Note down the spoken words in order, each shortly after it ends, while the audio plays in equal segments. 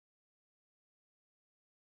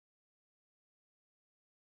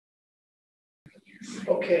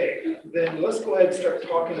Okay, then let's go ahead and start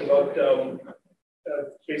talking about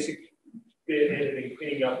basic bit editing,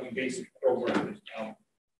 cleaning up and basic programming.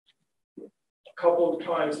 A couple of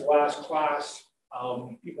times last class,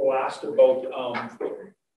 people asked about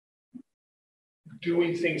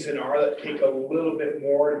doing things in R that take a little bit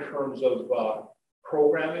more in terms of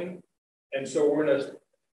programming. And so we're going to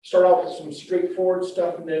start off with some straightforward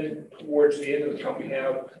stuff, and then towards the end of the talk we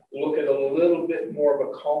have look at a little bit more of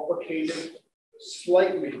a complicated,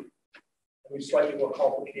 slightly more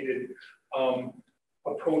complicated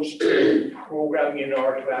approach to programming in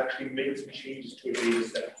R to actually make some changes to a data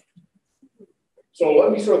set. So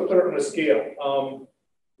let me sort of put it on a scale.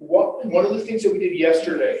 One of the things that we did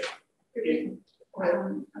yesterday.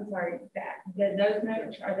 I'm sorry, those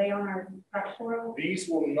notes, are they on our doctoral? These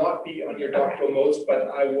will not be on your doctoral notes, but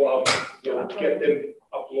I will get them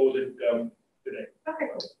uploaded today. Okay,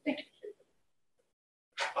 cool. Thank you.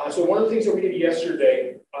 So one of the things that we did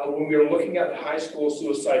yesterday, when we were looking at the high school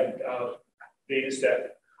suicide data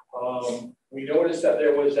set, we noticed that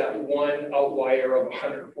there was that one outlier of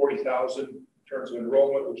 140,000 in terms of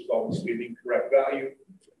enrollment, which is obviously the incorrect value.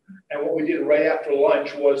 And what we did right after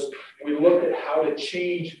lunch was we looked at how to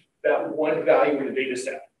change that one value in the data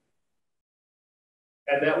set.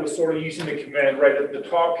 And that was sort of using the command right at the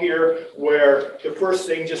top here, where the first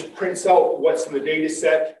thing just prints out what's in the data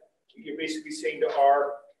set. You're basically saying to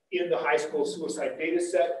R, in the high school suicide data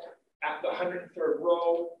set, at the 103rd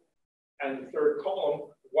row and the third column,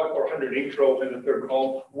 or 108th row and the third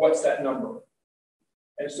column, what's that number?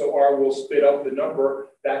 And so R will spit out the number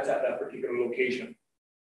that's at that particular location.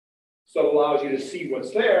 So it allows you to see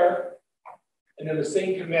what's there. And then the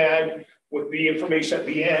same command with the information at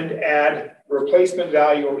the end, add replacement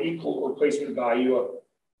value or equal replacement value of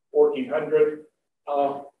 1400,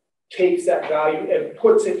 takes that value and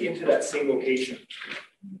puts it into that same location.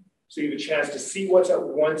 So you have a chance to see what's at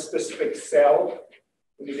one specific cell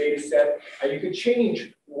in the data set, and you can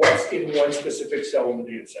change what's in one specific cell in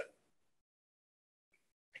the data set.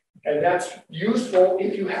 And that's useful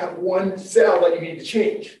if you have one cell that you need to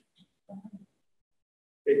change.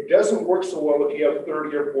 It doesn't work so well if you have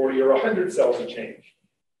 30 or 40 or 100 cells to change.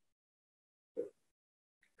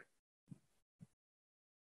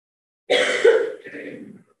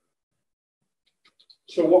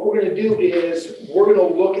 So what we're going to do is we're going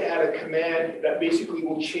to look at a command that basically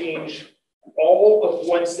will change all of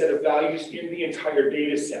one set of values in the entire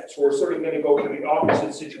data set. So we're sort of going to go to the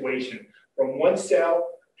opposite situation, from one cell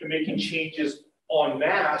to making changes en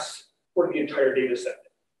masse for the entire data set.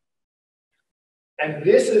 And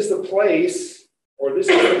this is the place, or this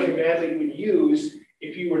is the command that you would use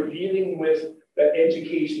if you were dealing with the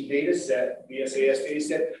education data set, the SAS data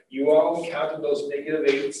set. You all encountered those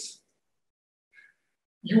 -8s.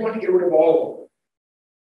 You want to get rid of all of them.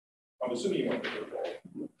 I'm assuming you want to get rid of all of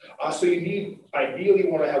them. So you ideally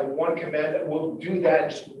want to have one command that will do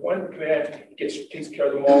that. Just one command takes care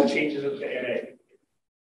of them all, changes it to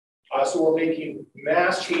NA. So we're making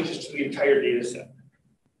mass changes to the entire data set.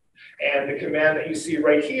 And the command that you see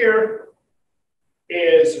right here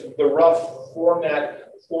is the rough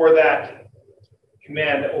format for that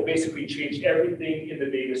command that will basically change everything in the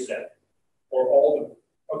data set, or all the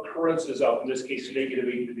occurrences of, in this case, -8 in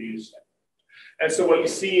the data set. And so what you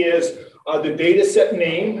see is the data set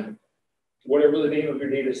name, whatever the name of your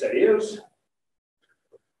data set is,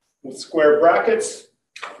 with square brackets.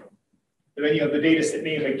 And then you have the data set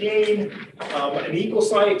name again, an equal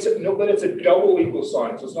sign, except note that it's a double equal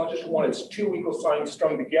sign. So it's not just one, it's two equal signs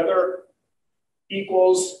strung together,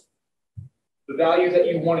 equals the value that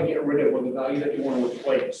you want to get rid of or the value that you want to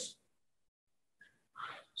replace.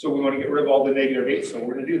 So we want to get rid of all the -8, so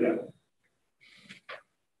we're going to do that.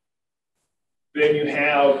 Then you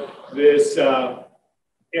have this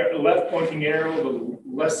left pointing arrow, the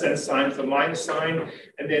less than sign, the minus sign,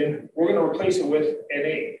 and then we're going to replace it with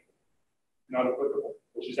NA. Not applicable,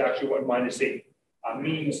 which is actually what -8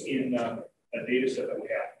 means in a data set that we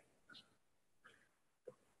have.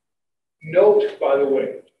 Note, by the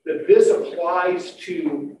way, that this applies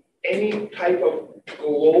to any type of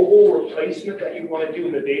global replacement that you want to do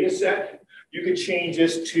in the data set. You could change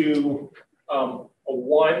this to a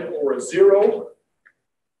 1 or a 0,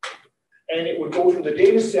 and it would go through the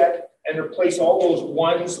data set and replace all those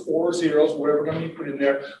 1s or 0s, whatever number you put in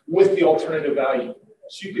there, with the alternative value.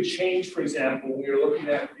 So you could change, for example, when you're looking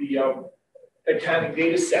at the Titanic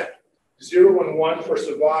data set, 0 and 1 for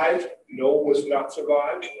survived, no was not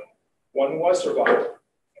survived, 1 was survived.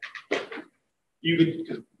 You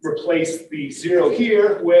could replace the 0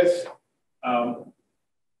 here with,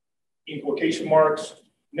 in quotation marks,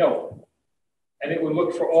 no. And it would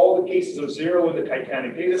look for all the cases of 0 in the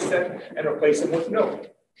Titanic data set and replace them with no.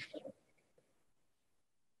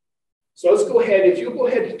 So let's go ahead, if you go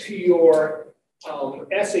ahead to your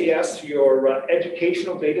SAS, your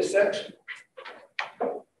educational data set.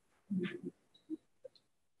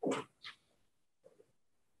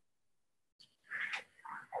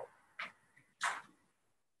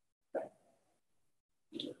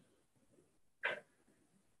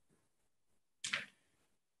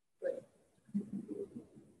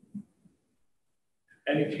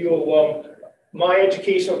 And if you'll, my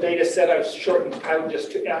educational data set, I've shortened the title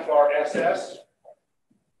just to FRSS.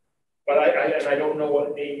 But I don't know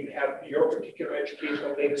what name you have for your particular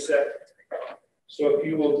educational data set. So if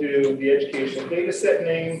you will do the educational data set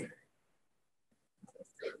name,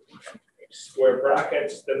 square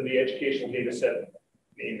brackets, then the educational data set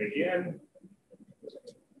name again.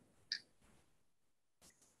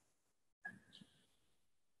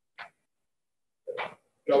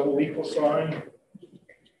 Double equal sign.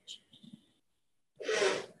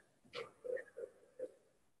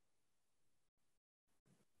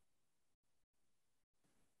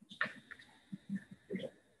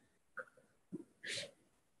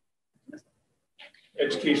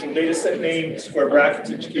 Educational data set name, square brackets,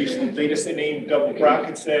 educational data set name, double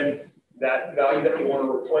brackets, and that value that you want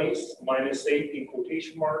to replace, -8 in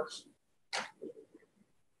quotation marks.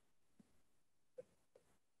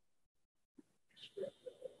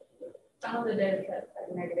 Some of the data sets are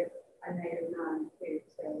 -9 too,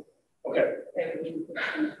 so. Okay. They would need to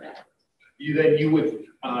change that. You would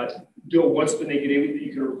do it once the negativity,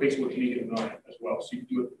 you can replace it with -9 as well. So you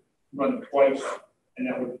do it, run it twice, and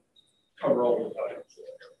that would cover all the time.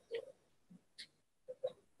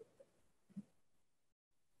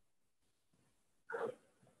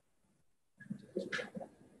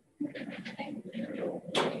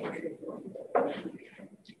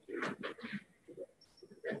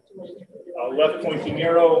 'Left pointing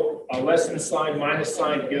arrow, less than sign, minus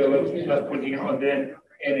sign, get a left pointing arrow, and then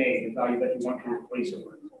NA, the value that you want to replace it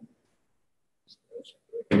with.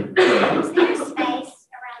 Is there a space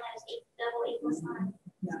around those double equal signs?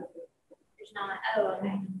 No. There's not. Oh,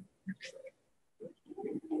 okay.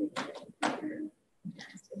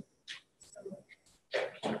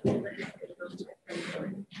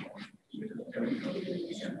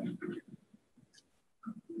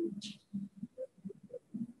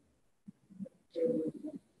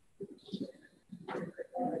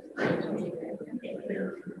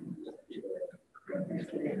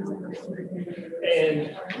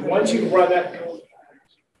 And once you run that,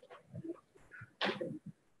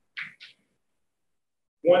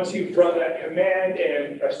 command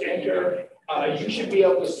and press enter, you should be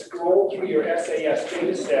able to scroll through your SAS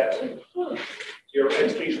data set, your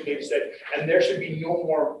education data set, and there should be no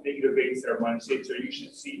more -8s or -8s, so you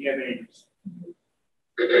should see NAs.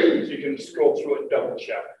 So you can scroll through it and double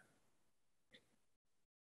check.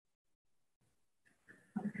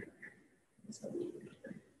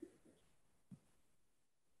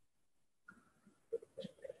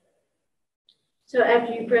 So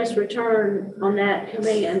after you press return on that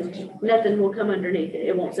command, nothing will come underneath it.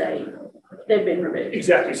 It won't say they've been removed.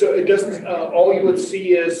 Exactly. So it doesn't. All you would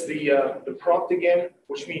see is the prompt again,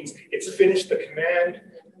 which means it's finished the command,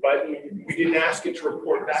 but we didn't ask it to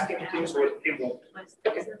report back anything, so it won't.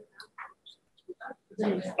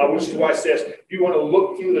 Which is why it says if you want to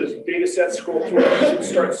look through the data set, scroll through it, you should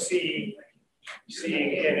start seeing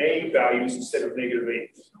NA values instead of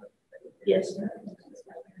 -8. Yes.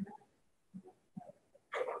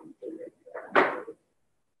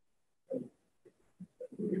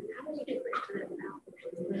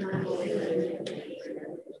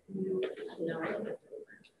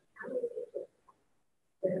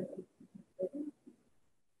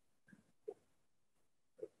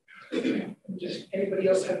 Does anybody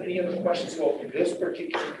else have any other questions about this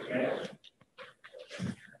particular command?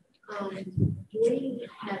 We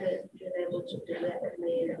haven't been able to do that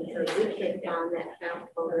command because we can't find that file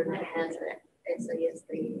folder that has that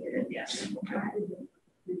SASD in it. Yes.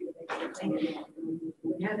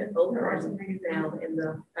 We have it over now in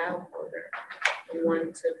the file folder. We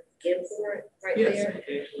want to give for it right there.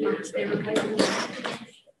 Yeah. You have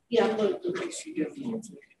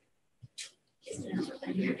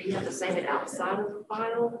to save it outside of the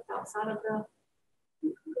file, outside of the.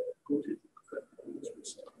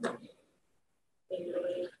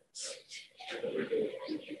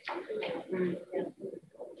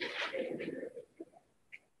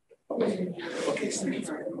 Okay, so here,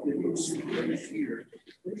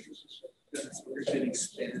 that's where it's been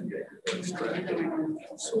expanded, extracted.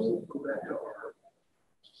 So we'll go back to our.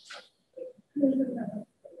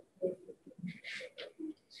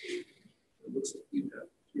 It looks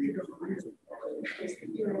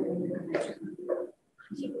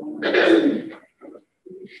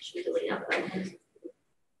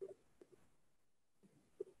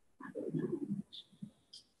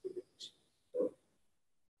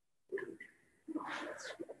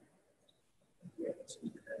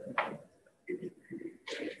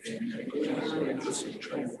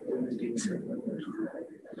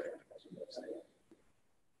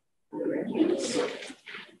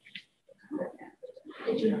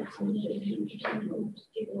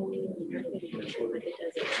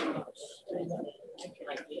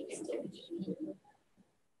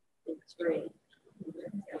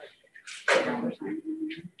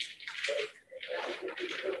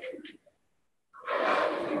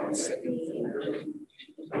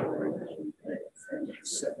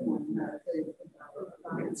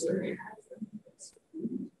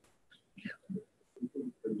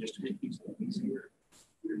Just to make things a little easier,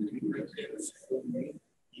 you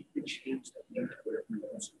can change that length whatever you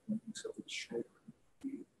want, so it's shorter.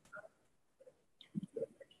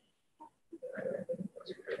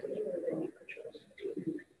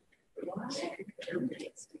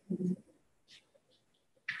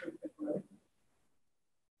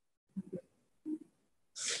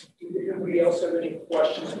 Anybody else have any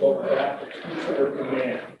questions about that particular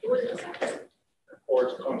command or its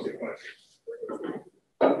consequences?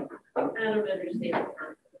 I don't understand.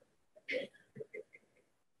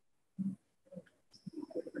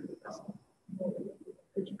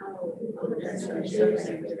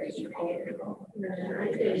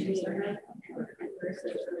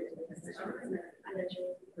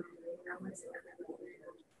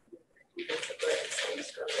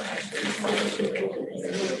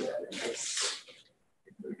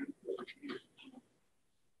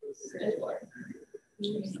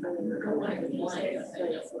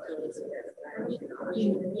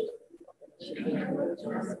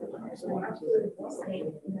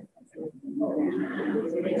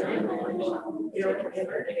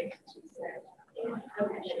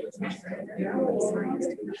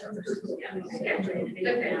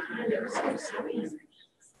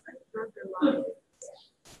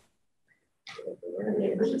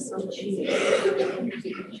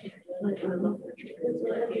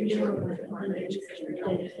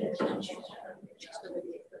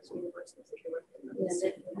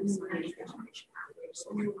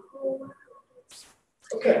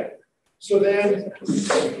 Okay, so then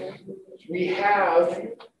we have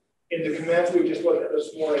in the commands we just looked at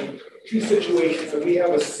this morning two situations. So we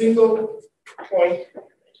have a single point,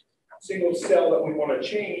 single cell that we want to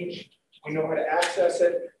change. We know how to access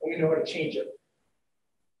it, and we know how to change it.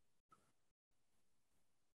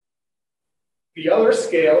 The other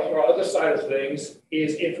scale, or other side of things,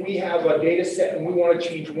 is if we have a data set and we want to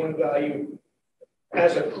change one value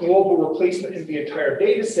as a global replacement in the entire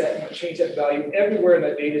data set and change that value everywhere in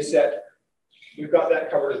that data set, we've got that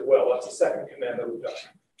covered as well. That's the second command that we've got.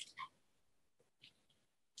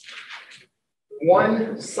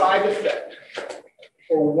 One side effect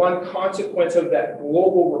or one consequence of that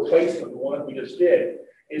global replacement, the one we just did,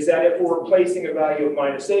 is that if we're replacing a value of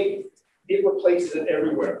 -8, it replaces it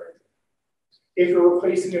everywhere. If you're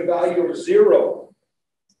replacing a value of 0,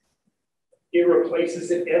 it replaces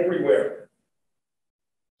it everywhere.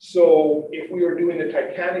 So if we were doing the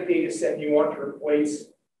Titanic data set and you want to replace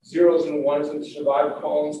zeros and ones in the survived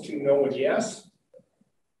columns to no and yes,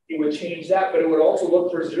 it would change that, but it would also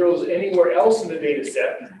look for zeros anywhere else in the data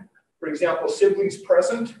set. For example, siblings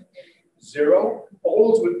present, 0, all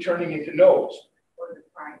those would be turning into no's.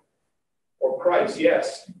 Or price,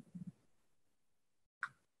 yes.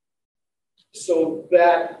 So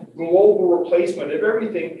that global replacement of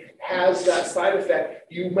everything has that side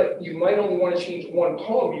effect. You might only want to change one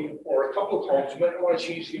column or a couple of columns. You might want to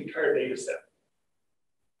change the entire data set.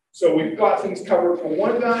 So we've got things covered for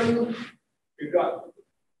one value. We've got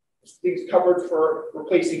things covered for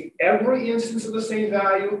replacing every instance of the same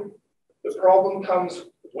value. The problem comes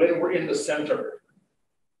when we're in the center.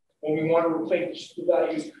 When we want to replace the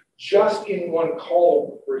values just in one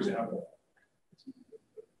column, for example.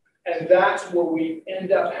 And that's where we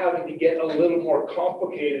end up having to get a little more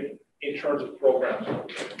complicated in terms of programming.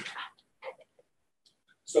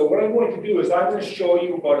 So what I'm going to do is I'm going to show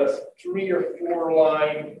you about a 3 or 4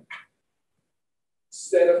 line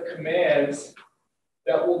set of commands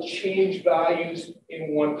that will change values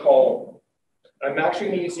in one column. I'm actually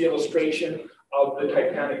going to use the illustration of the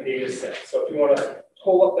Titanic data set. So if you want to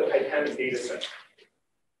pull up the Titanic data set.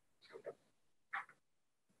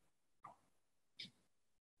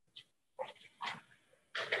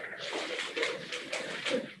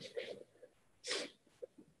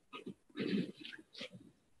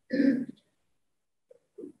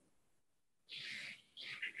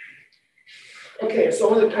 Okay,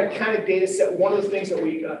 so in the Titanic data set, one of the things that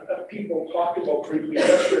we people talked about briefly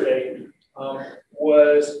yesterday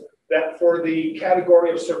was that for the category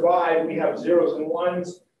of survive, we have zeros and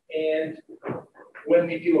ones, and when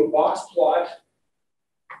we do a box plot,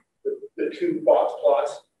 the two box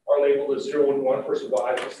plots, are labeled as 0 and 1 for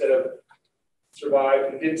survive instead of survive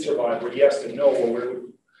and didn't survive, or yes and no.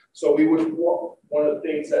 So we would, one of the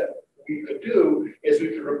things that we could do is we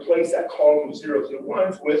could replace that column of 0s and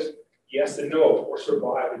 1s with yes and no, or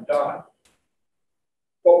survive and die.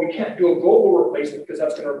 But we can't do a global replacement because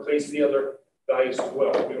that's going to replace the other values as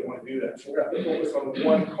well. We don't want to do that. So we're going to focus on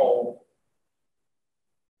one column.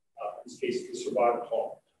 In this case, the survival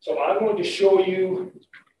column. So I'm going to show you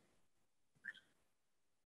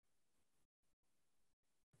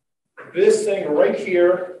this thing right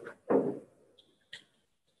here.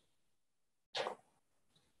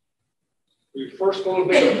 We first a little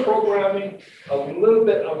bit of programming, a little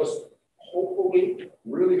bit of a hopefully,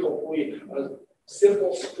 really hopefully, a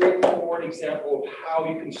simple, straightforward example of how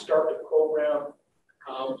you can start to program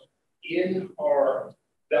in R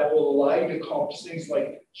that will allow you to accomplish things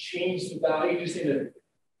like change the values in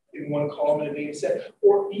one column in a data set,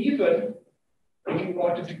 or even if you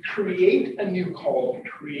wanted to create a new column,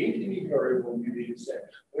 create a new variable in your data set,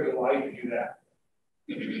 it would allow you to do that.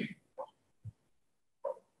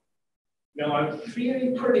 Now, I'm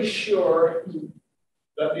feeling pretty sure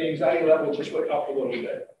that the anxiety level just went up a little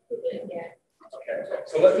bit. Okay,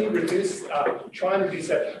 so let me reduce, try and reduce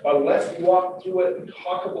that, but let's walk through it and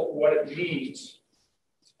talk about what it means.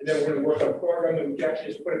 And then we're going to work on programming. We can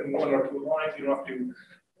actually just put it in 1 or 2 lines. You don't have to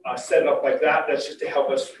set it up like that. That's just to help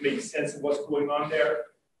us make sense of what's going on there.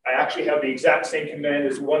 I actually have the exact same command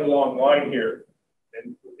as one long line here.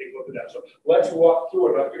 And we'll take a look at that. So let's walk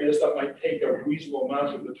through it. I figure this stuff might take a reasonable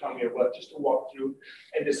amount of the time we have left just to walk through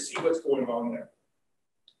and to see what's going on there.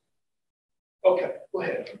 Okay, go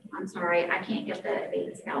ahead. I'm sorry, I can't get the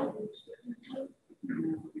advanced out.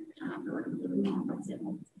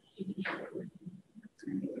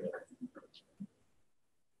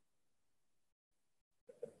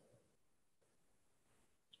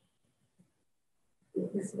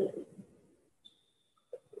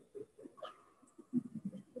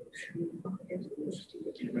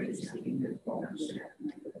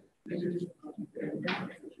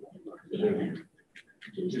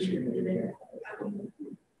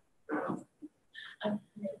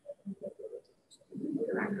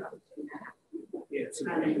 It's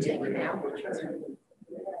not going to take it out.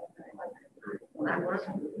 Will that work?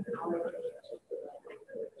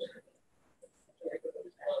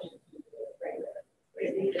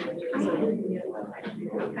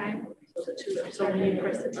 Okay. So when you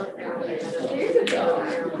press it up there, this is how I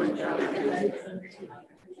figured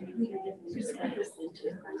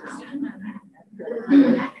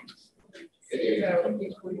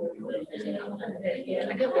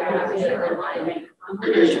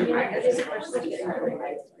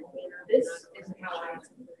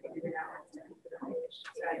it out.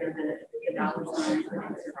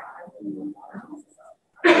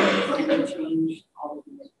 Change all of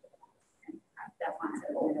these. That's not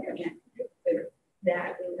again. That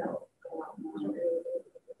will go out more.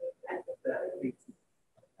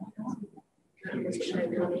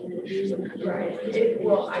 Right.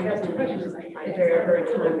 Well, I got some questions. Is there ever a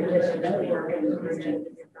time because that work and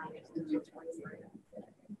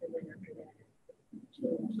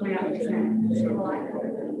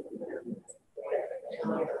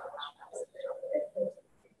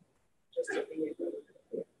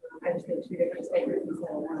I just did 2 different statements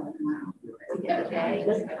instead of one. Okay,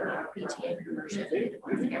 PTA conversion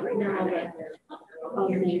every now and then.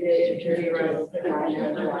 You did 0,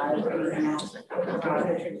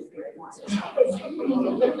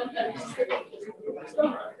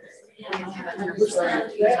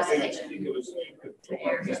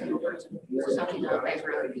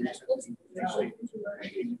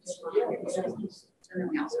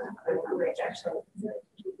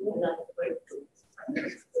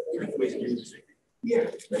 yeah,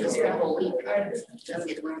 it's a whole week. Doesn't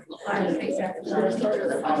get around to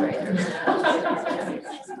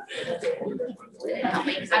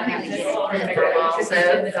I'm having to get it for a while, because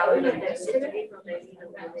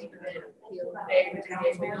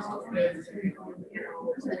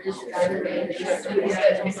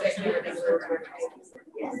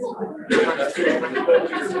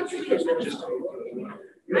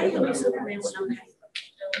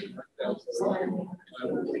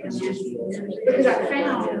I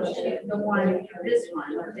found the one, this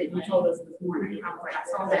one that you told us this morning. I was like, I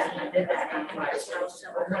saw that and I did that. And I was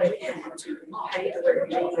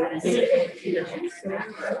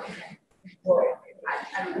well, I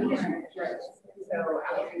don't know. So I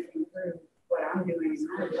was thinking through what I'm doing. And so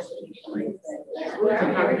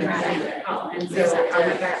I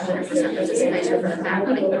went back 100% participation for the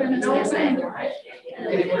faculty and TSA.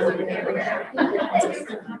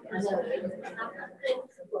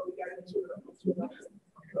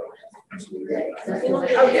 You're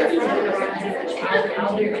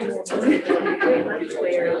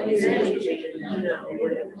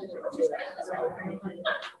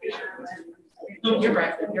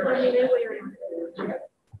right, you're right.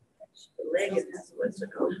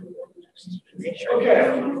 Okay,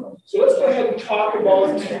 so let's go ahead and talk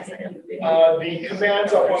about the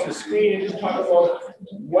commands up on the screen and just talk about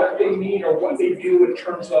what they mean or what they do in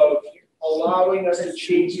terms of allowing us to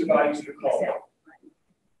change the values of the column.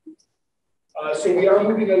 So we are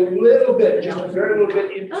moving a little bit, just a very little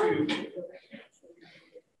bit into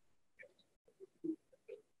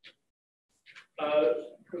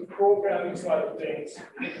the programming side of things.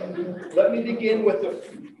 Let me begin with the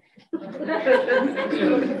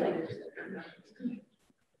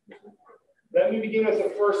Let me begin with the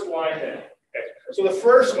first line then. Okay. So the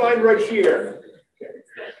first line right here,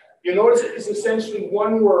 you notice it's essentially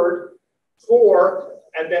one word, for,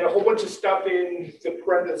 and then a whole bunch of stuff in the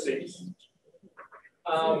parentheses.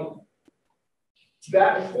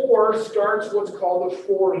 That for starts what's called a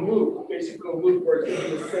for loop, basically a loop where it's going to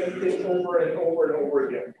do the same thing over and over and over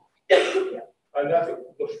again. And that's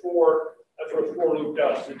what the for loop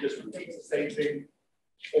does. It just repeats the same thing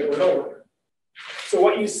over and over. So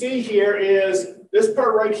what you see here is this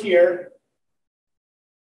part right here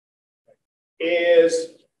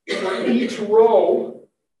is for each row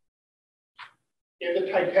in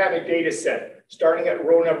the Titanic data set, starting at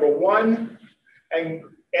row number 1, and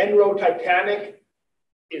end row Titanic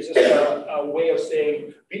is just a way of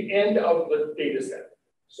saying the end of the data set.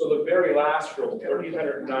 So the very last row,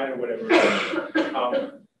 1309 or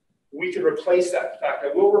whatever, we could replace that. In fact,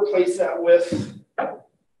 I will replace that with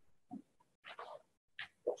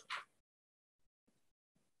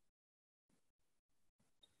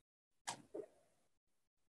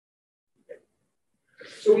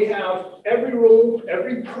so we have every row,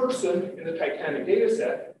 every person in the Titanic data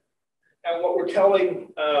set, and what we're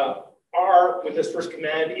telling R with this first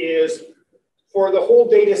command is for the whole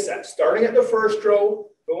data set, starting at the first row,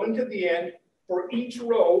 going to the end, for each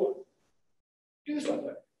row, do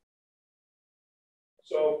something.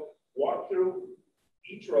 So walk through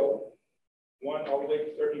each row, 1 all the way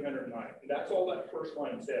to 1309. And that's all that first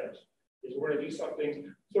line says, is we're going to do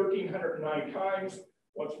something 1309 times,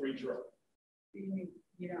 once for each row. You don't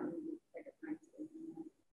need the second parenthesis.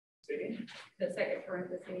 See? The second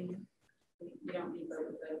parenthesis, you don't need both of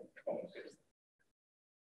those.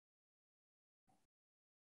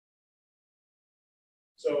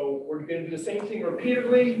 So we're going to do the same thing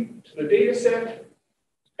repeatedly to the data set.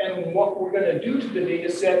 And what we're going to do to the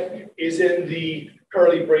data set is in the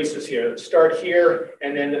curly braces here. Start here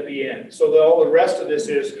and end at the end. So all the rest of this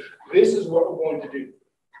is what we're going to do.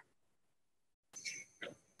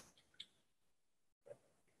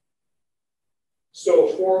 So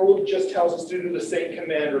for loop just tells us to do the same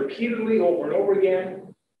command repeatedly over and over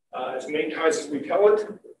again, as many times as we tell it.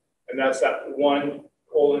 And that's that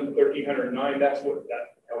 1:1309. That's what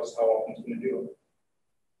that tells us how often it's going to do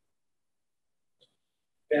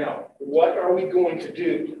it. Now, what are we going to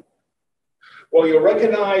do? Well, you'll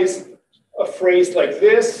recognize a phrase like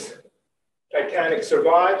this, Titanic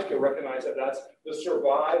survived. You'll recognize that that's the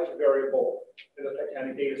survived variable in the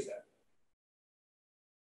Titanic data set.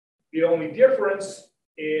 The only difference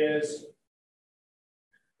is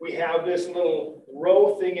we have this little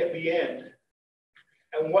row thing at the end.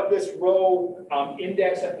 And what this row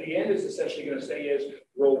index at the end is essentially going to say is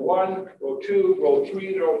row 1, row 2, row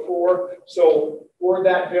 3, row 4. So for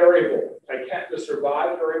that variable, the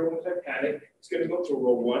survived variable in Titanic, it's going to go to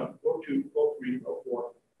row 1, row 2, row 3, row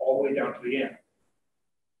 4, all the way down to the end.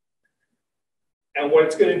 And what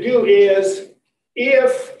it's going to do is,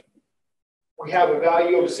 if we have a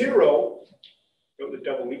value of 0, note the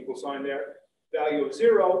double equal sign there, value of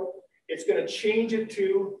 0, it's going to change it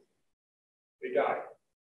to they died.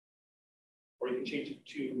 Or you can change it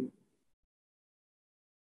to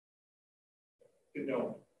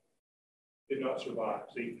no, did not survive.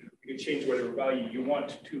 So you can change whatever value you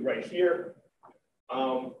want to right here.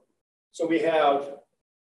 So we have,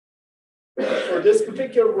 for this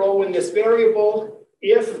particular row in this variable,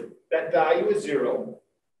 if that value is 0,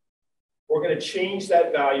 we're going to change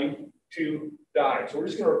that value to died. So we're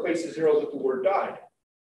just going to replace the zeros with the word died.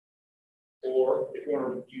 Or if you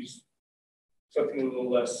want to use something a little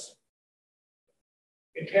less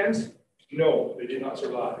intense, no, they did not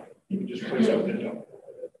survive. You can just replace that with a no.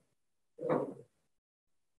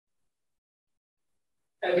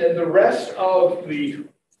 And then the rest of the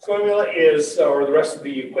formula is, or the rest of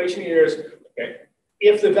the equation here is, okay,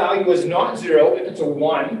 if the value is not 0, if it's a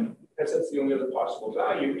 1, because that's the only other possible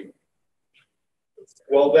value,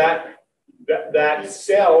 well, that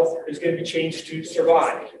cell is going to be changed to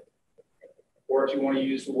survive. or if you want to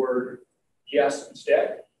use the word yes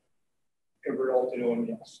instead, convert all to no and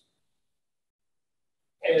yes.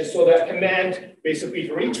 And so that command, basically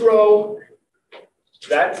for each row,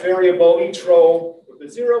 that variable, each row with the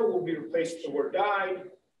 0 will be replaced with the word died,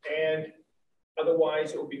 and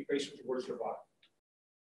otherwise it will be replaced with the word survived.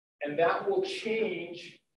 And that will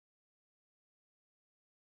change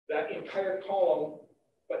that entire column,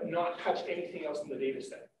 but not touch anything else in the data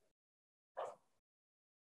set.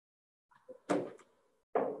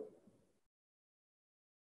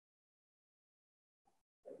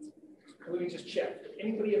 Let me just check.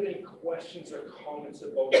 Anybody have any questions or comments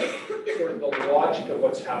about sort of the logic of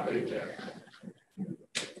what's happening there?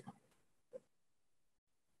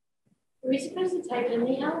 Are we supposed to type in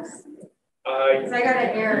the house? Because I got an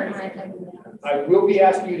error when I typed in the house. I will be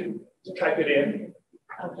asking you to type it in.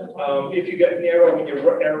 If you get an error when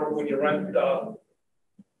you run,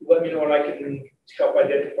 let me know and I can help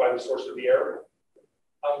identify the source of the error.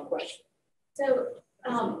 Question. So,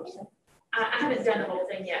 I haven't done the whole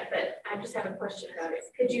thing yet, but I just have a question about it.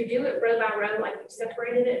 Could you do it row by row, like you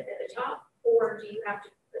separated it at the top, or do you have to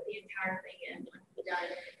put the entire thing in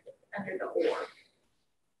under the or?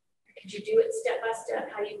 Could you do it step by step,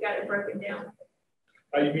 how you've got it broken down?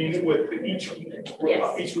 You mean with each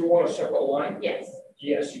row on a separate line? Yes.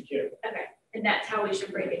 Yes, you can. Okay, and that's how we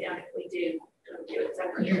should break it down if we do it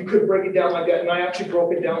separately. You could break it down like that, and I actually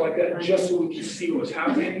broke it down like that just so we could see what's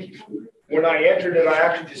happening. When I entered it, I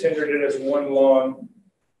actually just entered it as one long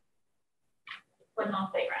thing,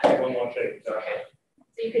 right? One long thing. Okay.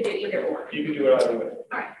 So you could do either or. You can do it either way. All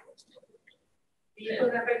right. Do you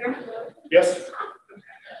put that bigger? Yes.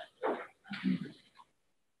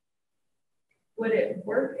 Would it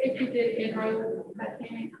work if you did in-row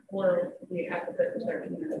Titanic, or do you have to put the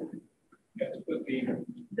 1309? You have to put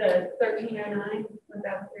The 1309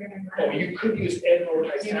 without 309? Oh, you could use en-row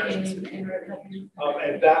Titanic. In-row Titanic.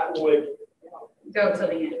 And that would Go till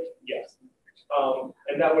the end. yes.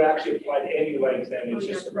 And that would actually apply to any length then. It's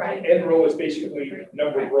just Right. en-row is basically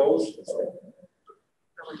number of rows.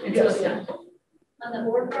 Until it's done. On the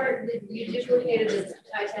or part, you duplicated the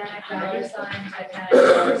Titanic dollar sign, Titanic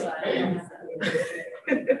dollar sign.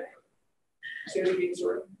 Say it again,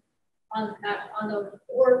 sorry. On the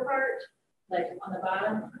or part, like on the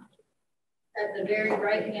bottom, at the very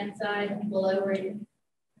right-hand side, below where you.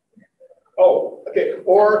 Oh, okay.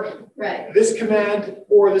 Or Right. this command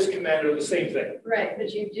or this command are the same thing. Right,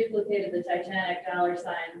 but you duplicated the Titanic dollar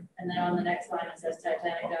sign, and then on the next line it says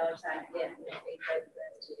Titanic dollar sign again.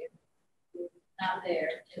 Not there,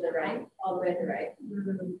 to the right, all the way to the right.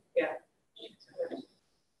 Mm-hmm. Yeah.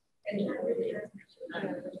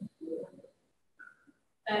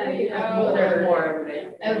 Oh, there's more over there.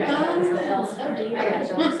 Okay. Oh, dear. I got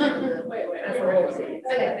you. Wait, That's what we'll see.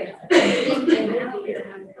 Okay.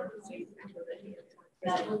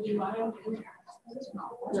 The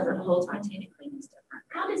whole Titanic thing is different.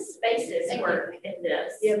 How does spaces work in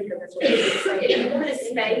this? Yeah, because that's what it If you put a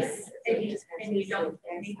space and you don't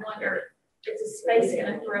need one, or is a space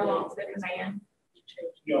going to throw off the command?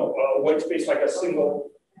 You know, white space like a single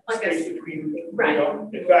Like space a, between. right. You know,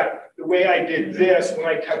 in fact, the way I did this when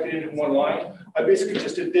I typed it into one line, I basically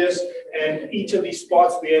just did this, and each of these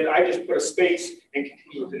spots at the end, I just put a space and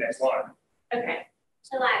continue with the next line. Okay.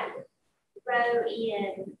 So like row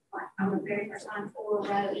in, like on the very first line, or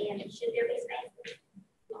row in, should there be space?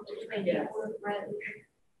 Yeah. Or row,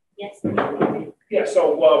 yes. Yeah,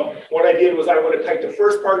 so what I did was I would have typed the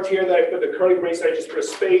first part here, then I put the curly brace, I just put a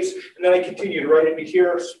space, and then I continued right into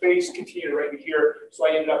here, space, continued right into here. So I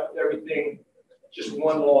ended up with everything, just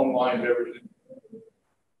one long line of everything.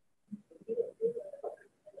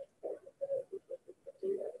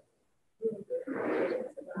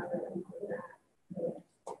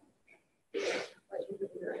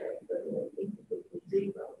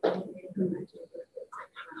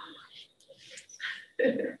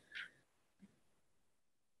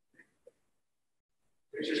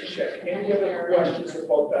 Let's just check. Any other questions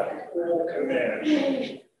about that whole command?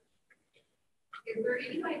 Is there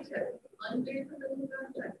any way to undo the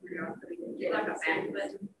like a back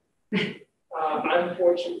button?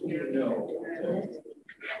 Unfortunately, no.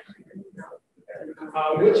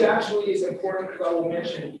 Which actually is important because I will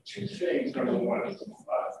mention two things. Number one,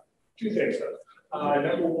 two things.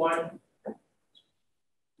 Number one,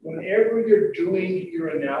 whenever you're doing your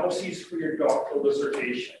analyses for your doctoral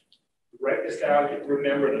dissertation, write this down,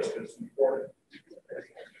 remember this, because it's important.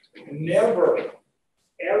 Never,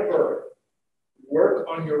 ever work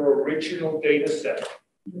on your original data set.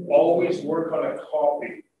 Always work on a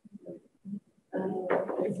copy.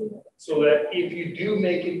 So that if you do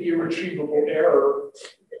make an irretrievable error,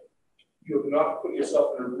 you have not put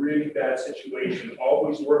yourself in a really bad situation.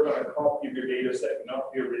 Always work on a copy of your data set,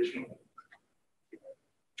 not the original.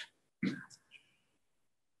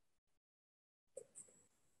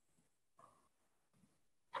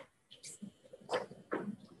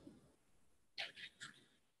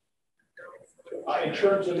 In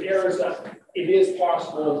terms of errors, it is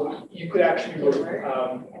possible you could actually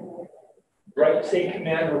write the same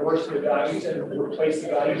command, reverse the values, and replace the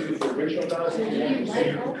values with the original values, so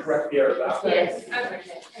you can correct the error that way. Yes.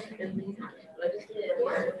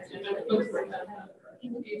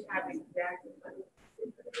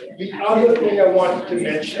 The other thing I wanted to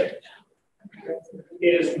mention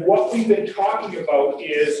is what we've been talking about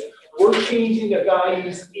is we're changing the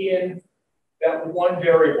values in that one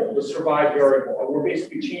variable, the survive variable, or we're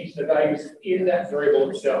basically changing the values in that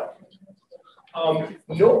variable itself.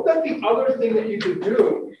 Note that the other thing that you could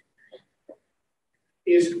do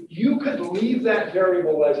is you could leave that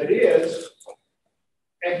variable as it is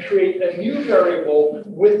and create a new variable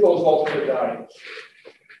with those alternate values.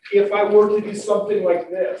 If I were to do something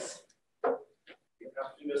like this, you don't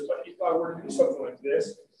have to do this, but if I were to do something like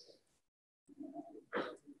this,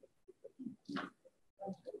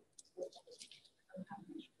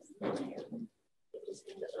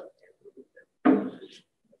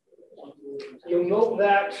 you'll note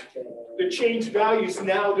that the changed values,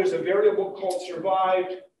 now there's a variable called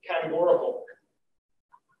survived categorical.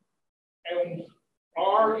 And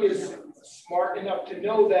R is smart enough to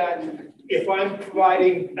know that if I'm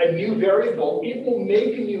providing a new variable, it will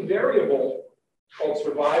make a new variable called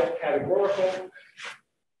survived categorical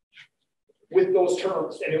with those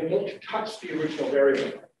terms, and it won't touch the original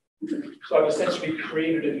variable. So I've essentially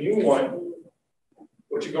created a new one,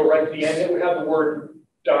 which would go right at the end. It would have the word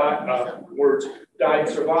words died,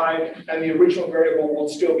 survived, and the original variable will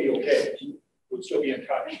still be okay, would still be in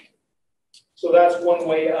touch. So that's one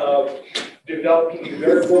way of developing new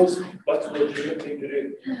variables. That's a legitimate thing to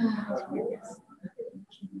do.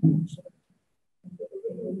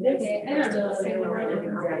 Okay, I don't know.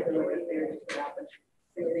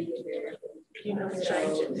 You know,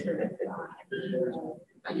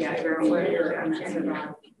 yeah, I'm just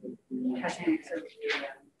about testing.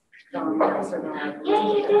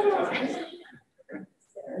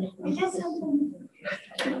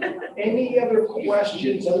 Any other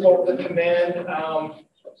questions about the command?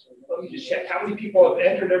 Let me just check how many people have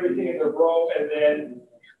entered everything in the row and then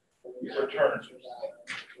returned.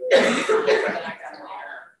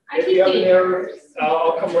 If you have an error,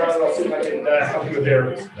 I'll come around and I'll see if I can help you with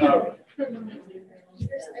errors.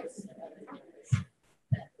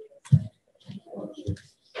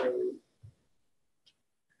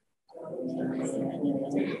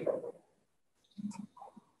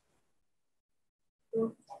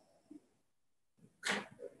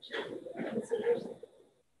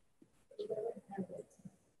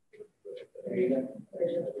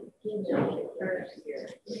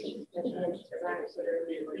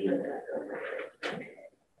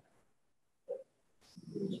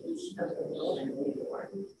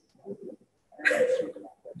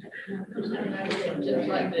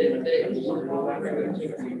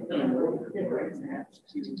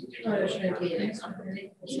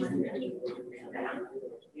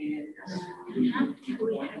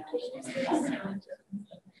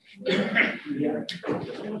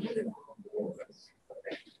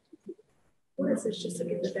 What is this, just to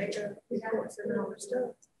get the data reports and all the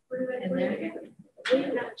stuff? And then we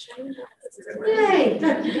have not changed. Yay!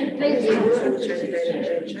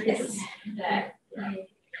 Yes.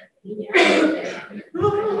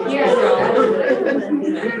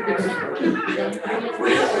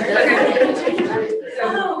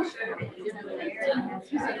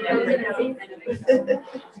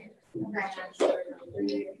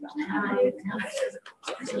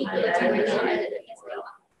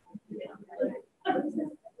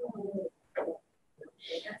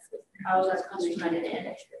 Oh, that's concentrated in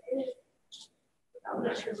it. I'm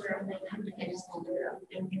not sure where I'm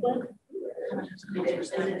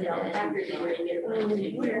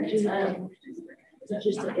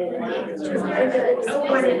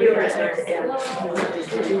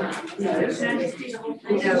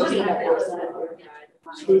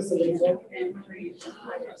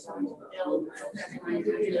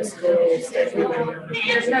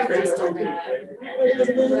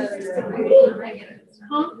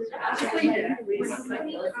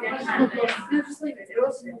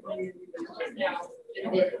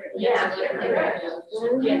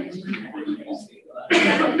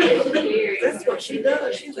That's what she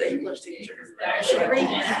does. She's an English teacher. She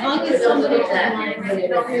reads. As long as somebody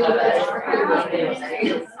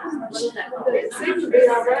It seems to be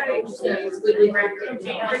all right.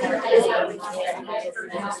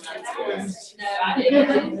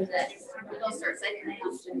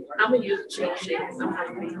 I'm gonna use cheat sheets. I'm not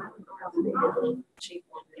gonna be cheap.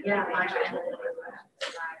 Yeah.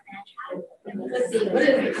 Let's see, what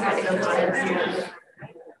is the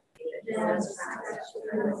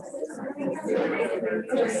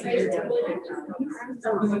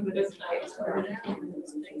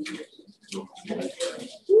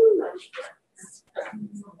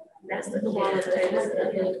That's the quality.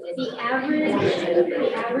 The average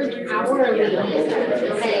hourly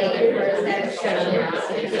pay for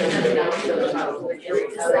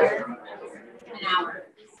that an hour.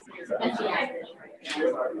 That's the average.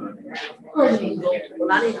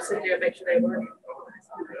 Well, I need to sit there and make sure they work.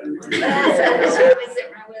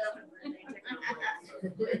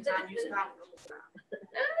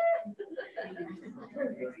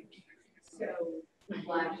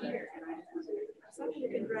 You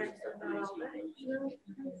can drag stuff out all day, you know?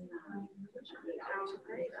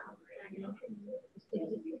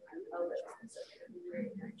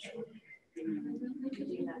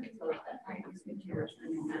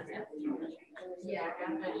 Yeah.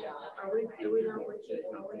 Do we know what you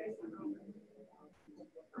know?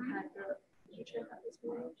 Did you check out this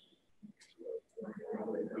morning?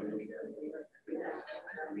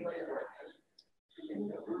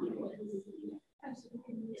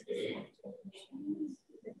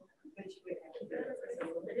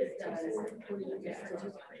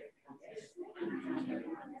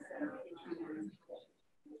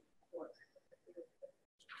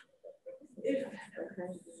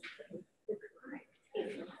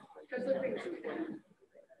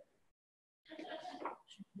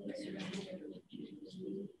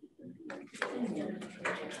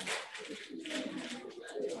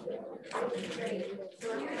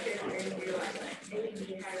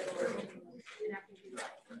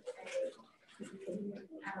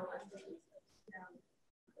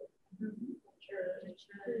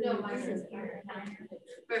 No, my sister.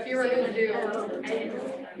 But if you were gonna do,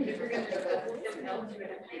 if you're gonna do everything else, you're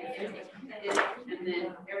gonna pay and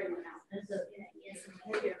then everyone else.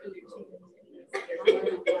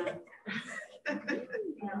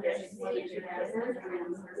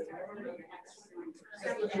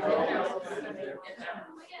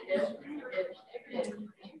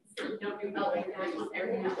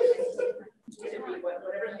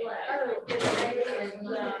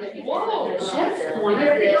 Whoa.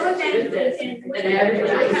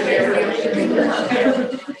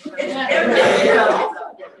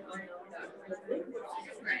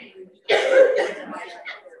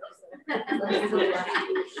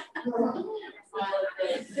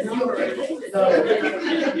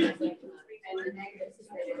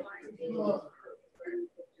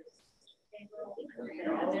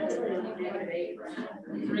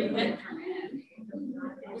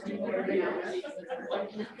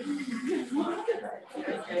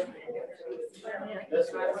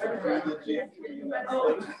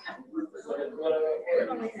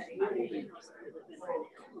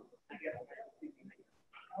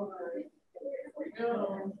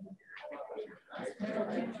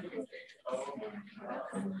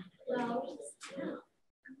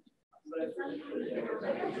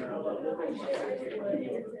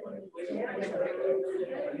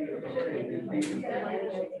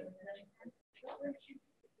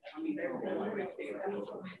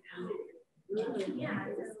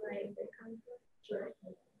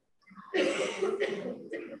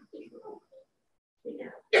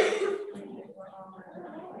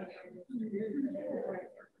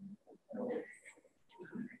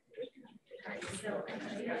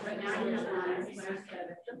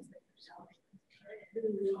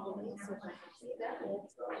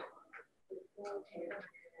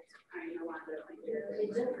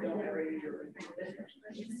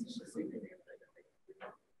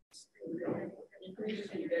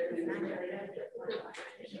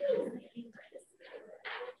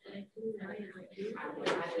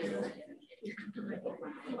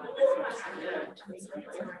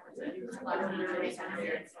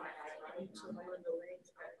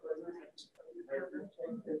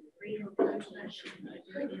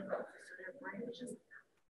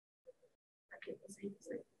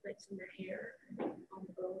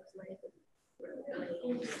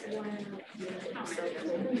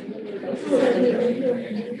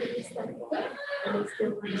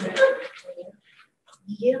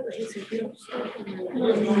 Yeah, but he said, you don't start them.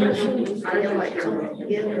 I feel like someone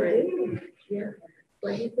together. Yeah.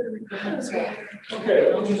 But he put them in comments.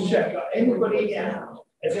 Okay, let me just check. Anybody,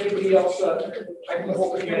 has anybody else typed the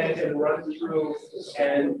whole command and run through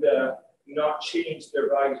and not change their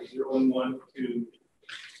values 0 and 1 to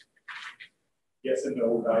yes and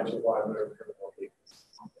no, values of y, whatever.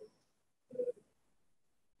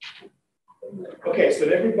 Okay, so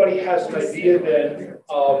everybody has an idea then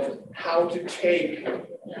of how to take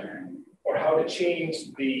or how to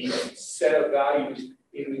change the set of values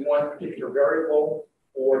in one particular variable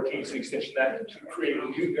or case extension that to create a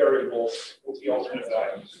new variable with the alternate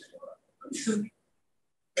values.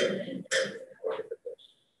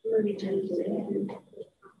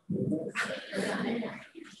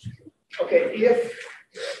 Okay, if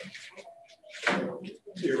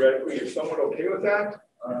theoretically you're somewhat okay with that,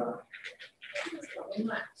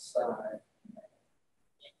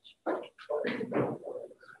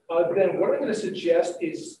 then what I'm going to suggest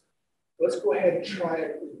is let's go ahead and try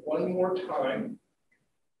it one more time.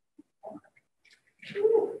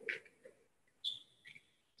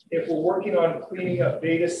 If we're working on cleaning up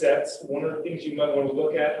data sets, one of the things you might want to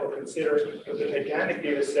look at or consider with the Titanic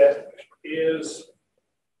data set is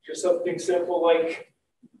just something simple like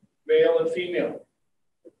male and female.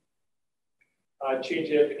 Change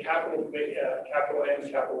it to capital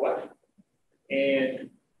N, capital F. And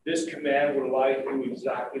this command would allow you to do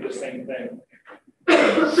exactly the same thing.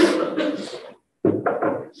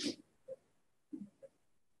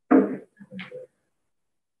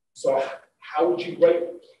 So how would you write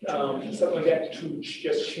something like that to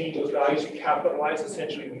just change those values and capitalize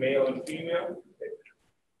essentially male and female?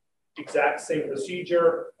 Exact same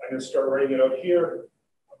procedure. I'm going to start writing it out here.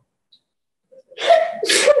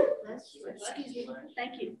 Excuse me.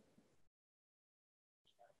 Thank you.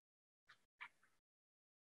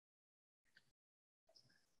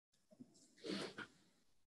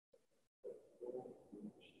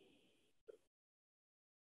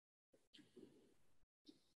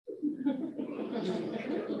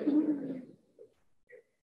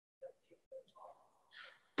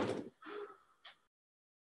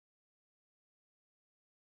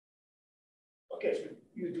 Okay, so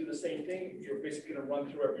you do the same thing. You're basically going to run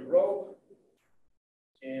through every row.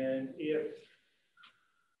 And if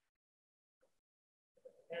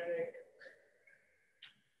panic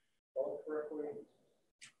all correctly,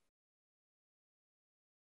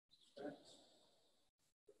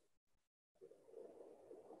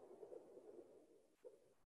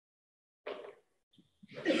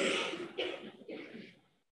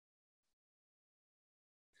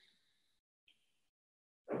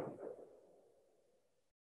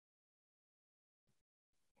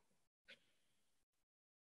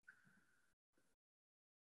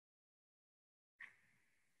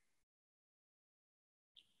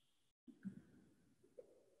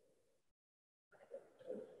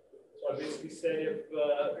 so I basically said if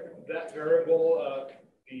that variable,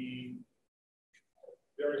 the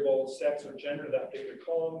variable sex or gender, that particular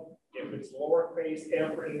column, if it's lowercase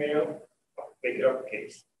m for male, make it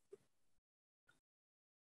uppercase.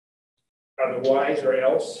 Otherwise or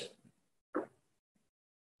else.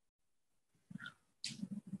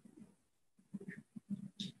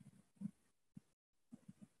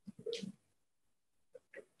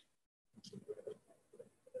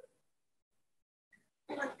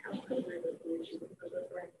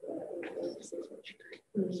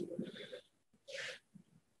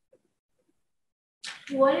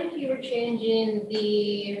 What if you were changing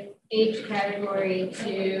the age category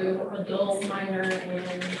to adult, minor,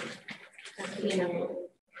 and, you know,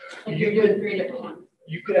 like you're doing 3 different ones?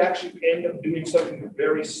 You could actually end up doing something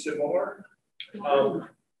very similar.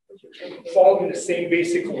 Following the same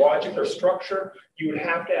basic logic or structure, you would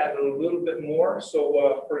have to add a little bit more.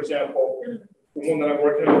 So, for example, the one that I'm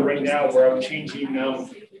working on right now, where I'm changing male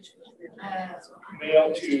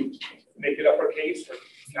to make it uppercase or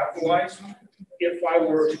capitalize. If I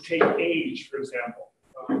were to take age, for example,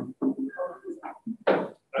 I'm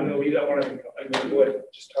going to leave that one. I'm going to go ahead and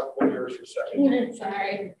just talk about yours for a second.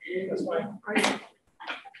 Sorry. That's fine.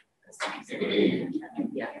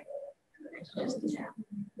 Yeah.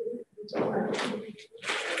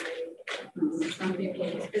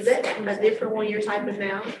 Is that a different one you're typing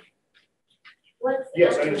now?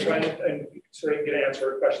 Yes, I'm trying to sort of get an answer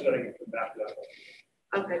to a question that I can come back to that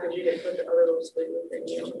one. Okay, because you didn't put a little squiggly thing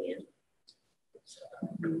in the end.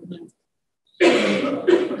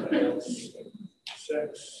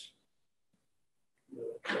 Six.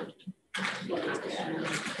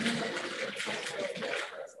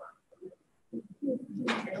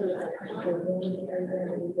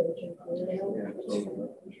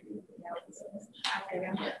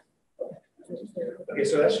 Okay,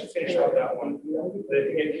 so that should finish out that one. Then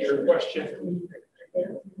to get to your question.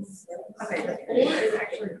 Okay, the four is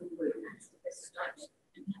actually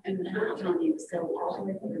and the first one you sell all the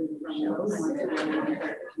way from those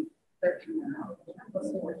 13.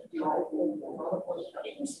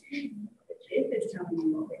 If it's telling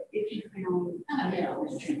you if you found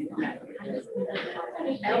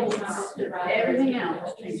everything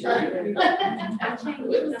else changed.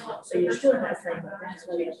 So you still have to say that's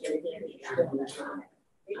what it's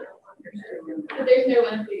But there's no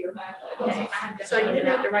one for your back. So you didn't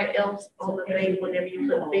have to write else on the thing whenever you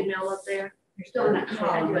put female up there? You're still in that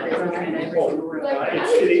column, but it's not in every single row.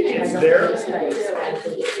 It's there.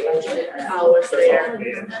 Oh, it's there.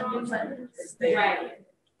 It's there. Right.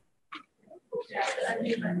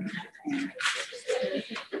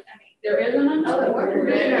 There isn't another word.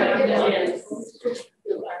 That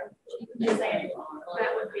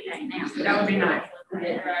would be nice. That would be nice.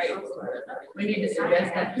 Right. We need to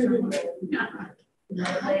suggest that.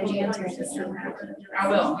 I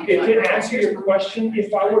will. Okay, to answer your question,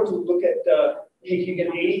 if I were to look at taking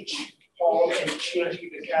an age column and changing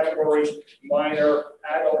the category minor,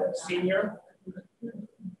 adult, senior,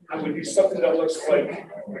 I would do something that looks like.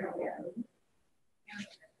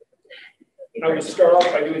 I would start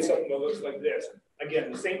off by doing something that looks like this.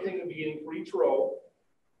 Again, the same thing in the beginning for each row.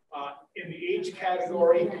 In the age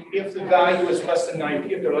category, if the value is less than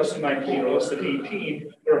 19, if they're less than 19 or less than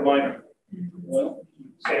 18, they're a minor.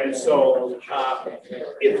 And so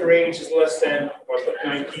if their age is less than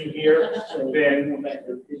 19 here, then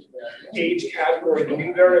age category, the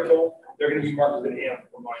new variable, they're going to be marked with an M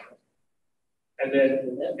or minor. And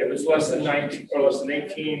then if it's less than 19 or less than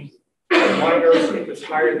 18, minor. If it's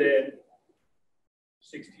higher than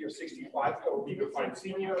 60 or 65, that would be defined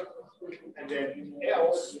senior. And then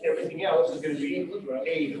else, everything else is going to be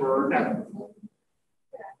A for adult.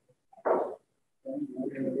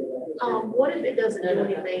 What if it doesn't do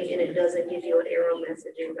anything and it doesn't give you an error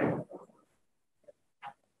message either?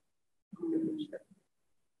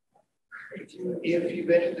 If you've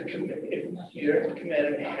been to the command, if you're at the command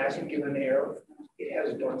and it hasn't given an error, it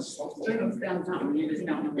has done something. It's done something, you just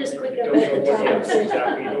don't know. Just click Don't up know at the what top. it is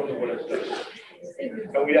exactly, don't know what it's done.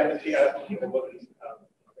 And we'd have to see, people look at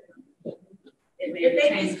It may If they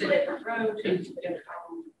change just the click- different row, change the different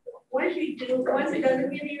column. Once it doesn't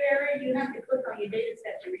give you error, you have to click on your data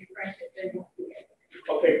set to refresh it. Then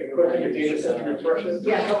Okay, click on your data set to refresh it.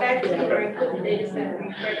 yeah, go back to the right, click the data set,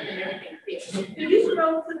 refresh and everything fixed. Could you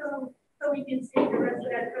scroll to the, so we can see the rest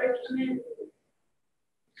of that first minute?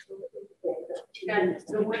 That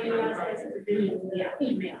the one you want us to do, yeah,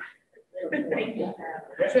 email. Thank you.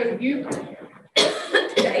 So you, the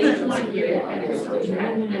H one, you, is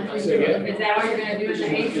that all you're gonna do in the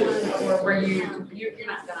H one, or were you're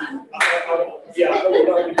not done? Yeah, I will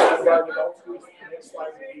not be done by the next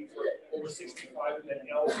slide would be over 65 and then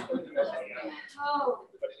else. Oh.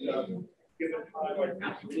 But given time, I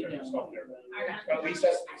stop there. But at least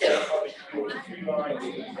that's the example of 3 lines,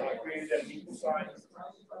 created that equal signs.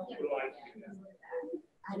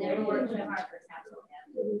 I never worked that hard for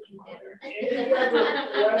Any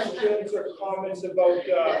other questions or comments about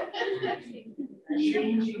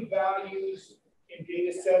changing values in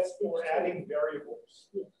data sets or adding variables?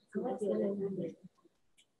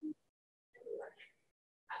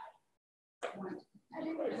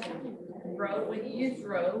 Row, when you use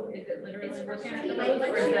row, is it literally looking at the rows,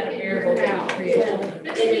 or is that a variable that you create?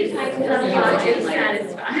 It's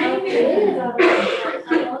satisfying.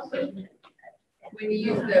 When you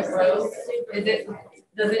use the row,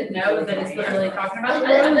 does it know that it's literally talking about the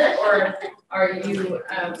rows, or are you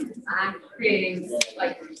creating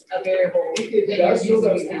like a variable that That's you're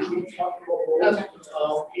so using? that we talk about rows.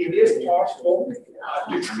 It is possible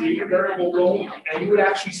to create a variable row, and you would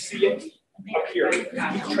actually see it up here. You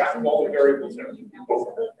can track all the variables there.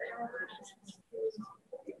 For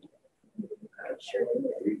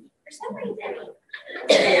some reason.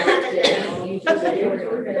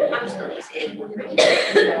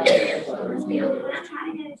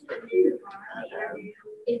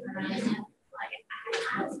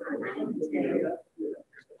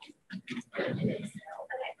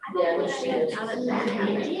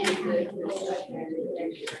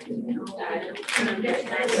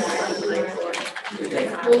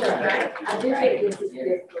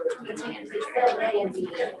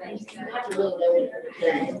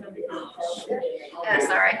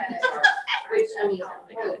 Sorry. This is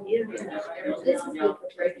you're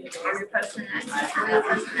posting that.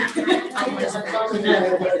 I'm posting that.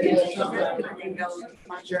 I'm listening. And go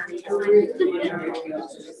my journey.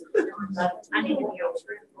 I need to be over.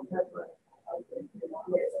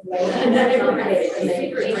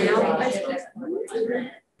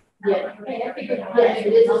 Yeah.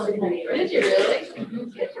 Did you really?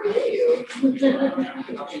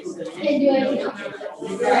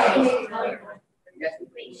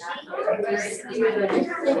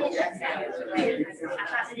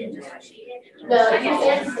 No, I guess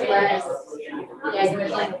that's less. Yeah, you're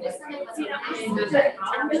like.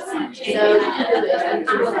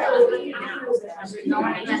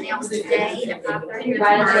 Nothing else today at 5:30.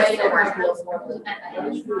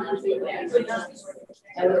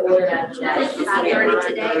 I would order that. 5:30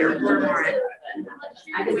 today or tomorrow.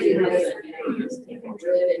 I could do this.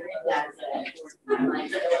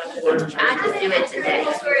 I could do it today.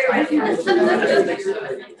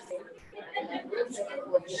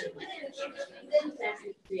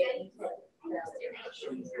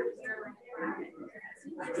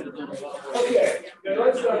 Okay, now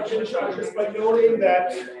let's finish off just by noting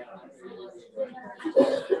that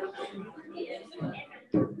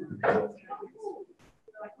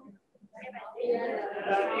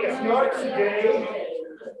if not today,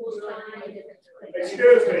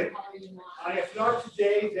 excuse me, if not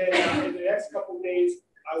today, then in the next couple of days,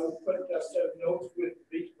 I will put a set of notes with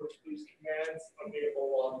these commands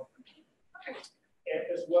available and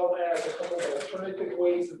as well as a couple of alternative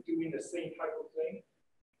ways of doing the same type of thing.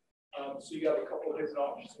 So you have a couple of different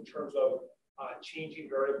options in terms of changing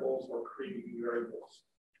variables or creating new variables.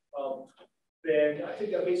 Then I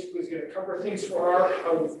think that basically is going to cover things for our.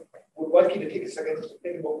 I would like you to take a second to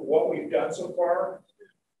think about what we've done so far.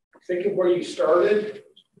 Think of where you started,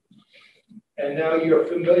 and now you're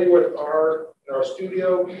familiar with our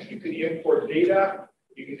studio. You can import data.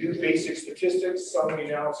 You can do basic statistics, summary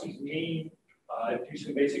analysis, mean, do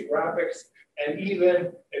some basic graphics, and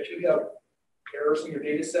even if you have errors in your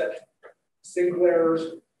data set, single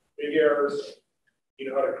errors, big errors, you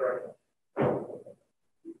know how to correct them.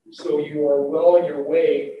 So you are well on your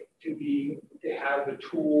way to have the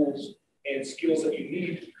tools and skills that you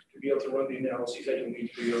need to be able to run the analyses that you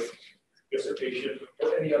need for your dissertation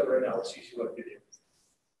or any other analyses you like to do.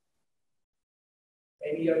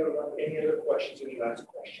 Any other questions? Any last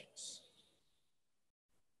questions?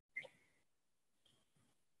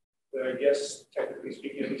 But I guess, technically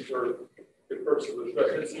speaking, at least for the purpose of this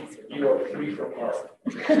residency, you are free from harm.